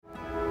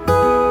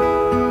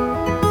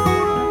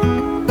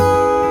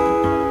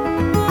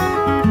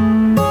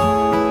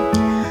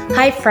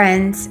Hi,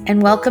 friends,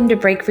 and welcome to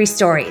Break Free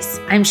Stories.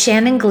 I'm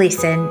Shannon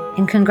Gleason,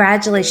 and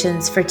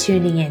congratulations for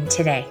tuning in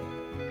today.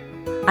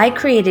 I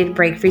created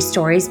Break Free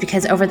Stories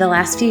because over the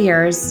last few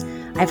years,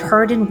 I've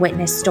heard and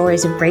witnessed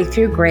stories of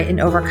breakthrough, grit, and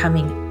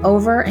overcoming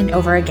over and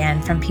over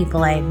again from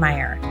people I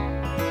admire.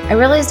 I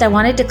realized I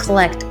wanted to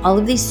collect all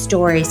of these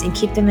stories and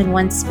keep them in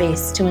one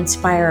space to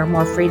inspire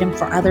more freedom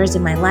for others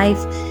in my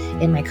life,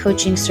 in my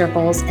coaching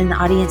circles, and the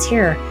audience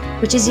here,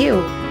 which is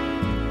you.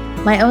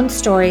 My own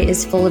story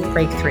is full of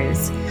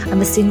breakthroughs. I'm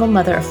a single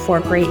mother of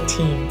 4 great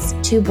teens,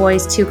 2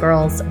 boys, 2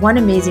 girls. One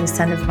amazing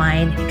son of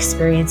mine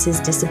experiences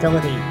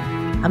disability.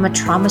 I'm a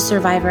trauma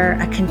survivor,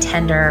 a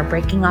contender,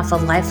 breaking off a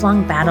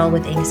lifelong battle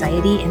with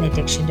anxiety and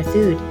addiction to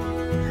food.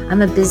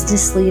 I'm a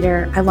business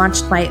leader. I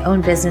launched my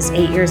own business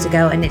 8 years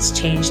ago, and it's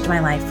changed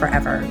my life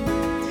forever.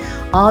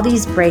 All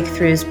these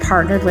breakthroughs,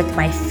 partnered with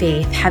my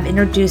faith, have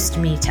introduced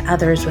me to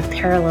others with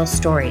parallel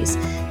stories,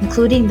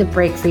 including the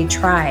Break Free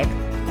Tribe,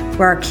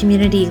 where our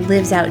community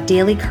lives out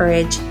daily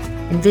courage,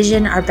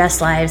 envision our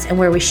best lives, and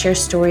where we share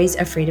stories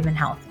of freedom and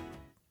health.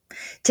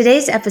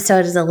 Today's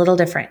episode is a little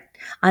different.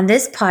 On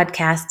this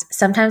podcast,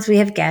 sometimes we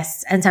have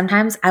guests, and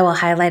sometimes I will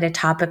highlight a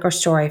topic or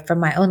story from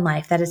my own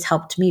life that has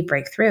helped me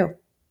break through.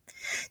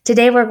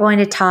 Today, we're going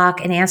to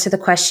talk and answer the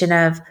question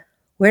of,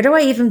 where do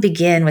I even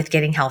begin with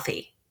getting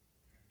healthy?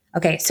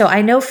 Okay, so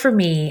I know for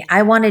me,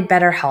 I wanted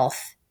better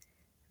health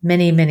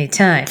many, many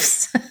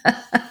times.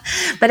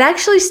 But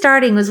actually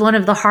starting was one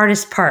of the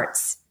hardest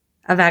parts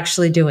of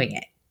actually doing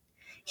it.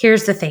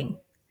 Here's the thing.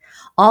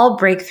 All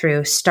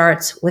breakthrough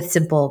starts with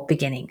simple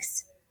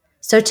beginnings.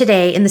 So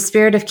today, in the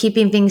spirit of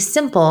keeping things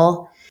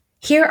simple,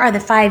 here are the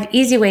 5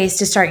 easy ways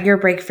to start your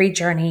break-free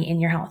journey in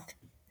your health.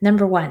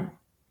 Number 1,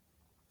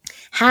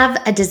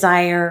 have a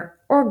desire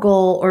or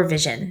goal or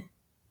vision.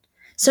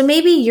 So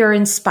maybe you're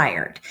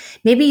inspired.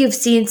 Maybe you've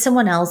seen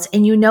someone else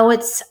and you know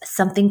it's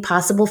something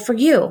possible for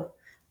you.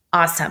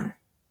 Awesome.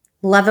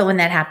 Love it when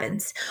that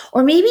happens.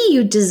 Or maybe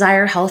you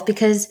desire health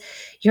because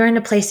you're in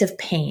a place of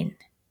pain.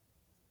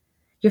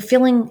 You're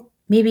feeling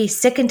maybe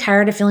sick and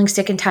tired of feeling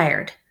sick and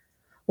tired.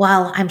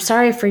 While I'm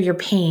sorry for your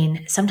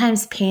pain,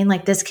 sometimes pain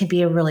like this can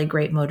be a really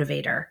great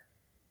motivator.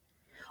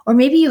 Or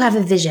maybe you have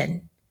a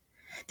vision.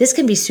 This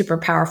can be super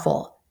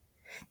powerful.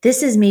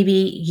 This is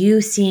maybe you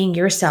seeing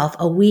yourself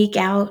a week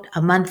out,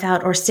 a month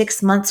out, or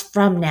 6 months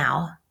from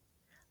now,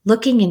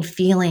 looking and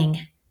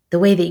feeling the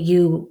way that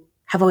you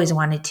have always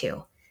wanted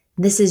to.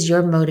 This is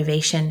your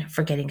motivation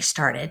for getting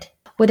started.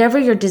 Whatever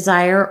your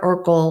desire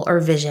or goal or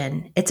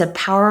vision, it's a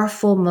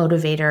powerful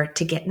motivator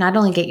to not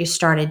only get you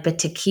started, but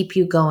to keep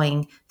you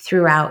going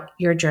throughout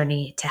your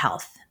journey to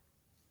health.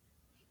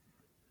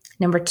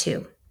 Number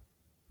 2,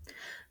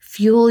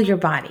 fuel your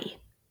body.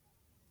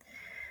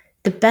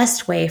 The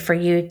best way for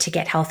you to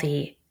get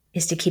healthy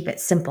is to keep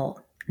it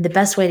simple. The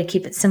best way to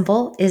keep it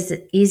simple is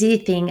the easy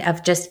thing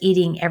of just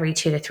eating every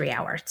 2 to 3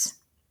 hours.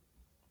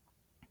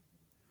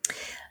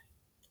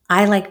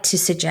 I like to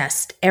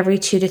suggest every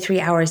 2 to 3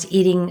 hours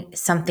eating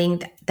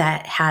something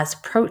that has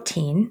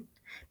protein,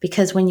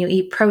 because when you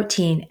eat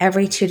protein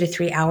every 2 to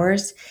 3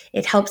 hours,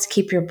 it helps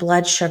keep your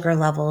blood sugar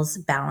levels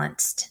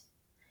balanced.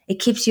 It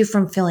keeps you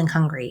from feeling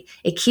hungry.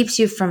 It keeps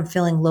you from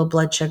feeling low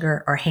blood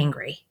sugar or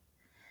hangry.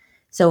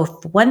 So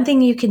one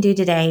thing you can do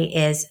today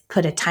is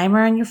put a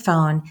timer on your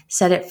phone,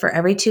 set it for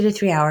every 2 to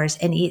 3 hours,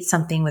 and eat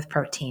something with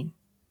protein.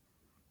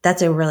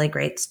 That's a really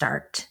great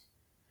start.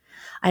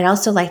 I'd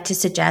also like to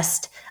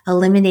suggest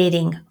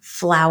eliminating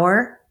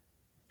flour,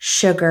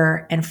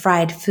 sugar, and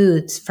fried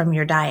foods from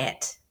your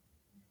diet,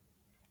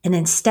 and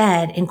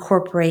instead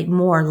incorporate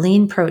more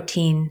lean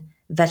protein,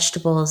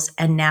 vegetables,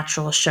 and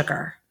natural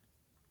sugar.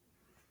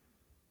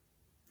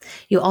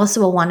 You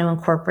also will want to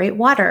incorporate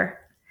water.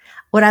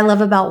 What I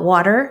love about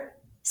water,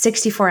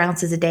 64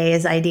 ounces a day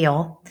is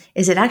ideal,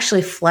 is it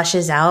actually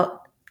flushes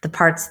out the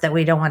parts that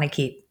we don't want to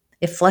keep.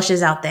 It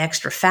flushes out the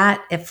extra fat,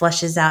 it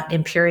flushes out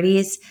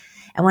impurities.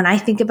 And when I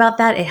think about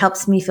that, it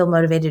helps me feel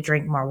motivated to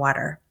drink more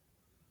water.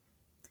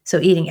 So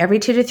eating every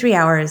 2 to 3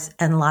 hours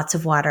and lots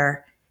of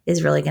water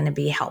is really going to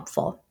be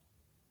helpful.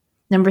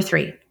 Number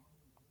 3,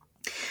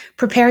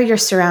 prepare your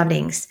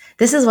surroundings.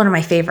 This is one of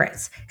my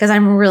favorites because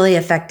I'm really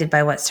affected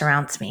by what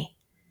surrounds me.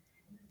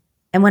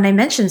 And when I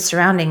mention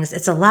surroundings,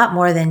 it's a lot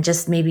more than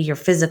just maybe your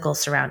physical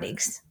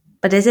surroundings.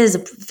 But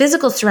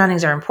physical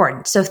surroundings are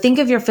important. So think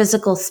of your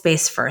physical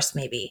space first,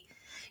 maybe.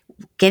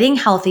 Getting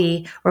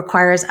healthy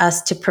requires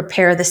us to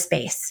prepare the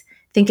space.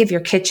 Think of your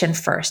kitchen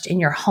first, in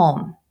your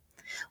home.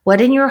 What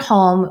in your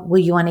home will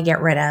you want to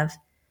get rid of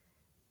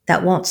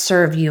that won't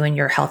serve you in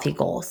your healthy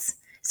goals?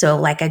 So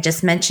like I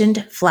just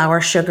mentioned,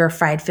 flour, sugar,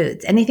 fried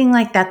foods, anything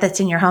like that that's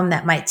in your home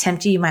that might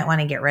tempt you, you might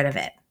want to get rid of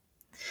it.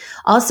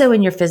 Also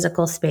in your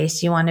physical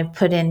space, you want to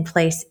put in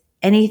place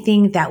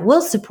anything that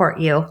will support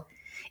you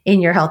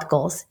in your health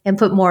goals and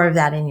put more of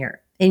that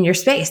in your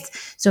space.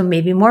 So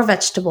maybe more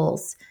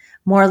vegetables,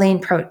 more lean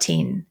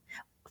protein,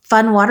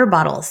 fun water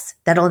bottles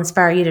that'll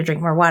inspire you to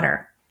drink more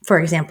water, for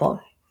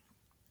example.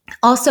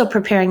 Also,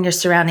 preparing your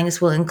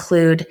surroundings will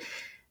include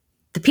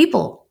the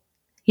people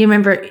You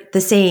remember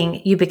the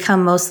saying, you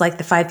become most like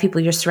the 5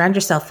 people you surround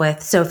yourself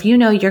with. So if you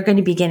know you're going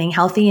to be getting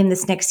healthy in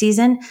this next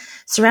season,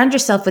 surround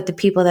yourself with the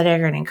people that are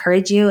going to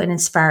encourage you and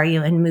inspire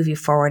you and move you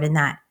forward in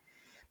that.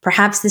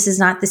 Perhaps this is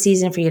not the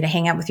season for you to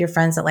hang out with your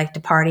friends that like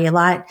to party a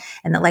lot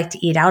and that like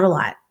to eat out a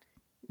lot.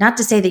 Not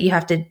to say that you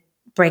have to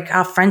break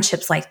off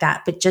friendships like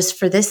that, but just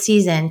for this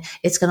season,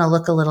 it's going to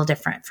look a little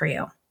different for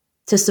you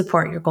to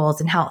support your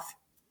goals and health.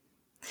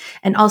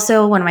 And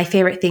also, one of my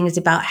favorite things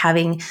about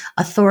having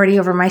authority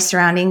over my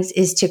surroundings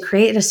is to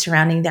create a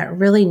surrounding that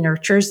really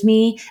nurtures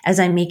me as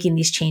I'm making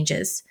these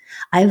changes.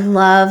 I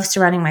love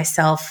surrounding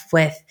myself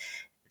with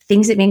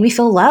things that make me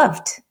feel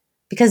loved,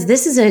 because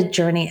this is a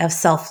journey of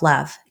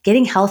self-love.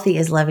 Getting healthy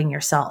is loving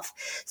yourself.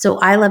 So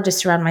I love to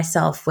surround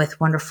myself with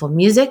wonderful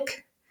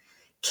music,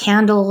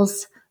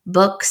 candles,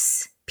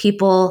 books,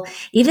 people,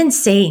 even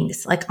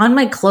sayings. Like on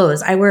my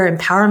clothes, I wear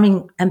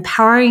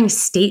empowering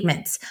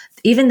statements.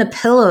 Even the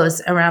pillows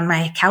around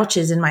my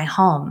couches in my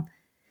home.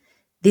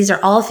 These are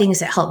all things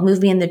that help move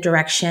me in the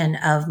direction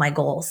of my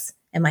goals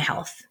and my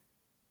health.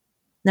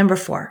 Number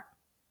 4,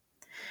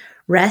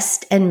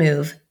 rest and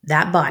move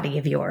that body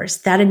of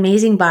yours, that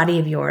amazing body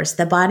of yours,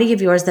 the body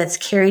of yours that's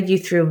carried you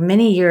through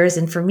many years.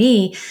 And for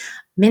me,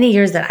 many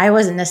years that I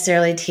wasn't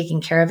necessarily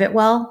taking care of it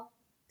well,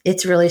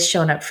 it's really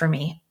shown up for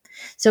me.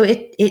 So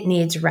it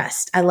needs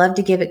rest. I love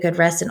to give it good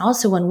rest. And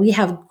also when we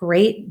have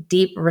great,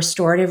 deep,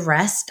 restorative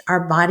rest,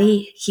 our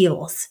body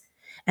heals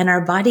and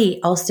our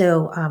body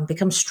also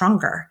becomes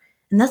stronger.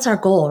 And that's our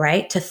goal,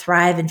 right? To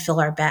thrive and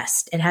feel our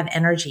best and have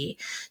energy.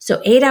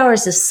 So 8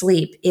 hours of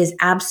sleep is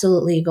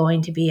absolutely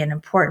going to be an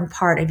important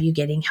part of you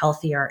getting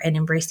healthier and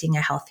embracing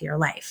a healthier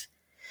life.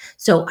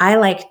 So I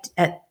like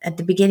at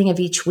the beginning of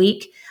each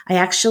week, I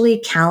actually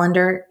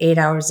calendar 8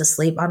 hours of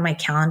sleep on my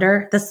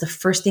calendar. That's the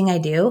first thing I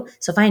do.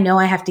 So if I know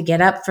I have to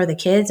get up for the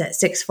kids at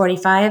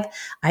 6:45,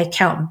 I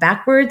count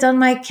backwards on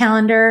my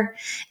calendar,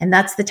 and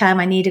that's the time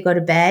I need to go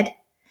to bed.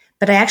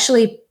 But I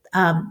actually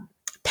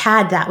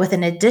pad that with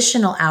an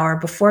additional hour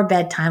before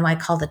bedtime I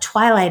call the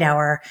twilight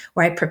hour,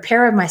 where I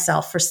prepare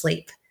myself for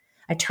sleep.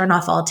 I turn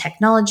off all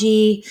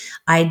technology.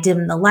 I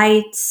dim the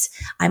lights.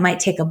 I might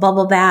take a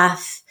bubble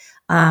bath.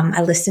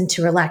 I listen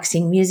to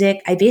relaxing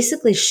music. I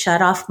basically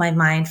shut off my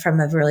mind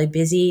from a really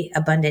busy,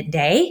 abundant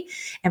day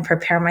and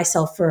prepare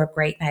myself for a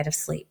great night of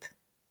sleep.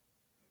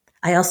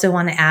 I also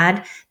want to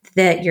add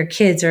that your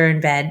kids are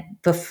in bed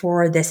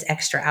before this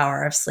extra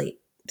hour of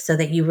sleep so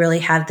that you really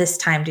have this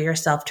time to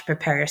yourself to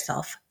prepare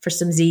yourself for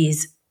some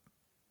Z's.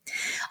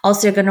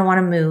 Also, you're going to want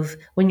to move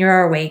when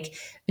you're awake.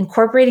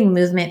 Incorporating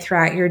movement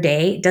throughout your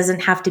day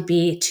doesn't have to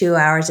be 2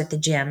 hours at the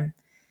gym.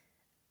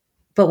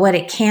 But what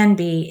it can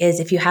be is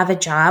if you have a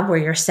job where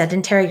you're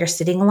sedentary, you're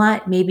sitting a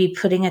lot, maybe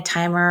putting a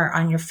timer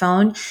on your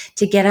phone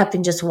to get up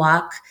and just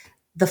walk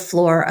the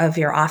floor of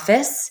your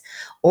office,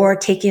 or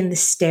taking the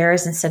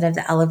stairs instead of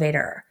the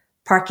elevator,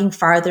 parking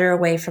farther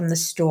away from the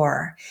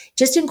store,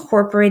 just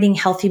incorporating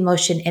healthy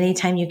motion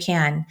anytime you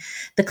can.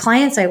 The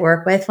clients I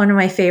work with, one of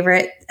my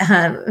favorite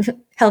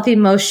healthy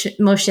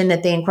motion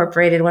that they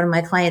incorporated, one of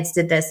my clients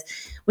did this.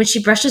 When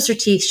she brushes her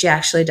teeth, she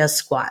actually does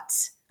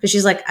squats. Because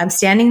she's like, I'm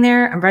standing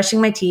there, I'm brushing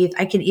my teeth.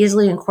 I can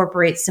easily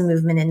incorporate some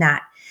movement in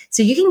that.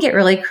 So you can get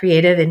really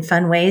creative and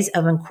fun ways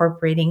of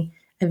incorporating.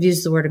 I've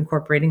used the word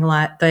incorporating a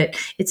lot, but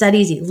it's that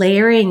easy.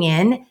 Layering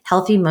in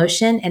healthy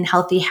motion and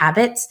healthy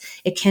habits,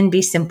 it can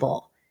be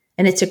simple.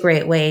 And it's a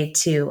great way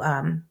to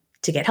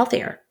get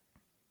healthier.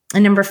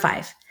 And number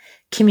 5,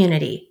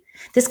 community.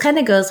 This kind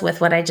of goes with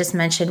what I just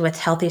mentioned with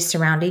healthy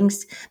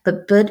surroundings,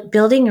 but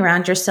building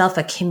around yourself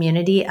a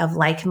community of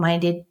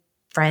like-minded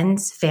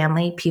friends,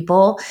 family,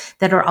 people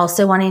that are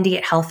also wanting to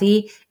get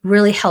healthy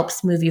really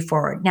helps move you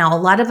forward. Now, a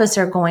lot of us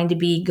are going to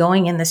be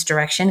going in this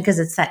direction because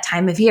it's that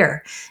time of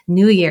year,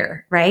 New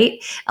Year,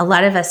 right? A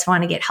lot of us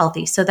want to get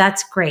healthy. So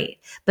that's great.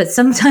 But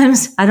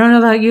sometimes, I don't know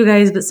about you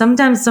guys, but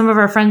sometimes some of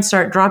our friends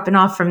start dropping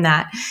off from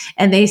that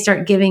and they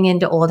start giving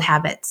into old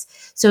habits.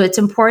 So it's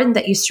important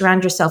that you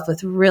surround yourself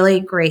with really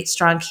great,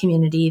 strong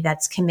community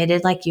that's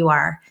committed like you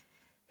are,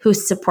 who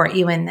support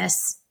you in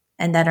this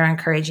and that are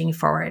encouraging you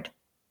forward.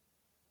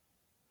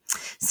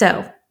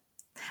 So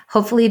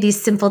hopefully these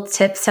simple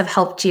tips have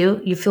helped you.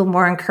 You feel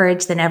more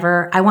encouraged than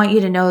ever. I want you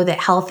to know that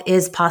health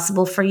is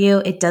possible for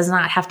you. It does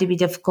not have to be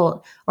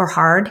difficult or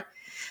hard.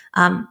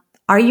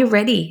 Are you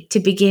ready to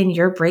begin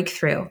your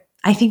breakthrough?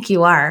 I think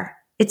you are.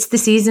 It's the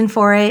season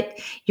for it.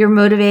 You're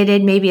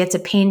motivated. Maybe it's a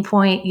pain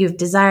point. You have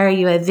desire.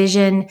 You have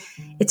vision.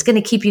 It's going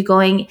to keep you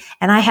going.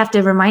 And I have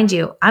to remind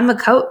you, I'm a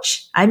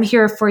coach. I'm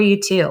here for you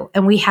too.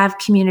 And we have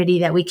community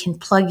that we can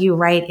plug you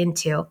right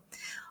into.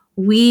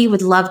 We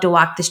would love to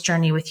walk this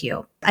journey with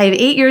you. I have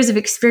 8 years of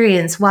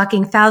experience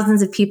walking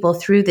thousands of people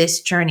through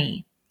this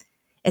journey.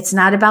 It's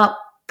not about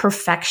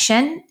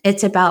perfection.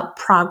 It's about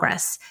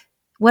progress.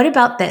 What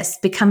about this?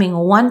 Becoming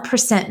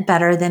 1%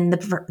 better than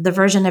the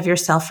version of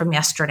yourself from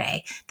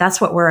yesterday. That's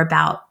what we're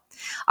about.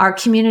 Our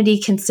community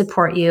can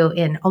support you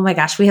in, oh my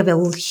gosh, we have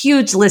a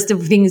huge list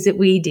of things that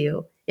we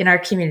do in our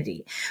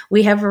community.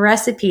 We have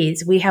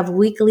recipes. We have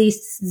weekly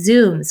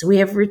Zooms. We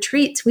have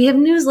retreats. We have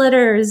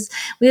newsletters.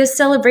 We have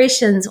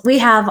celebrations. We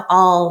have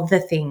all the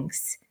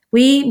things.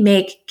 We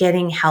make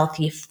getting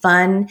healthy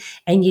fun,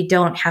 and you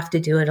don't have to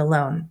do it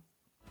alone.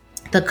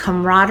 The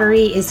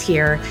camaraderie is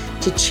here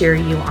to cheer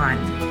you on.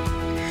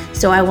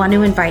 So I want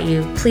to invite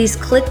you, please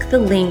click the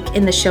link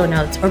in the show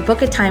notes or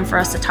book a time for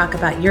us to talk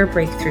about your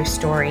breakthrough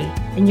story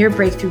and your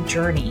breakthrough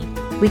journey.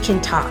 We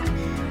can talk.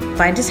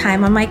 Find a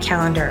time on my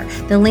calendar.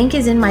 The link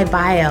is in my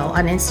bio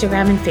on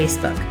Instagram and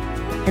Facebook.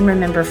 And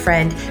remember,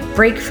 friend,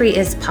 break free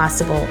is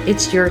possible.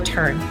 It's your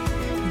turn.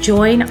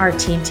 Join our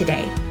team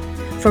today.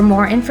 For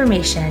more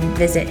information,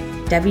 visit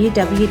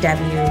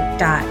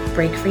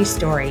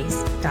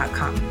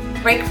www.breakfreestories.com.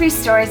 Break Free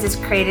Stories is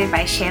created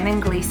by Shannon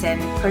Gleason,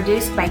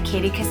 produced by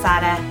Katie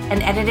Casada,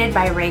 and edited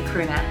by Ray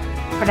Cruna.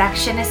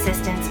 Production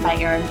assistance by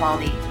Aaron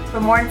Baldy. For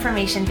more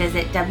information,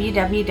 visit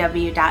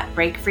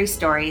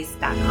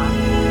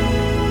www.breakfreestories.com.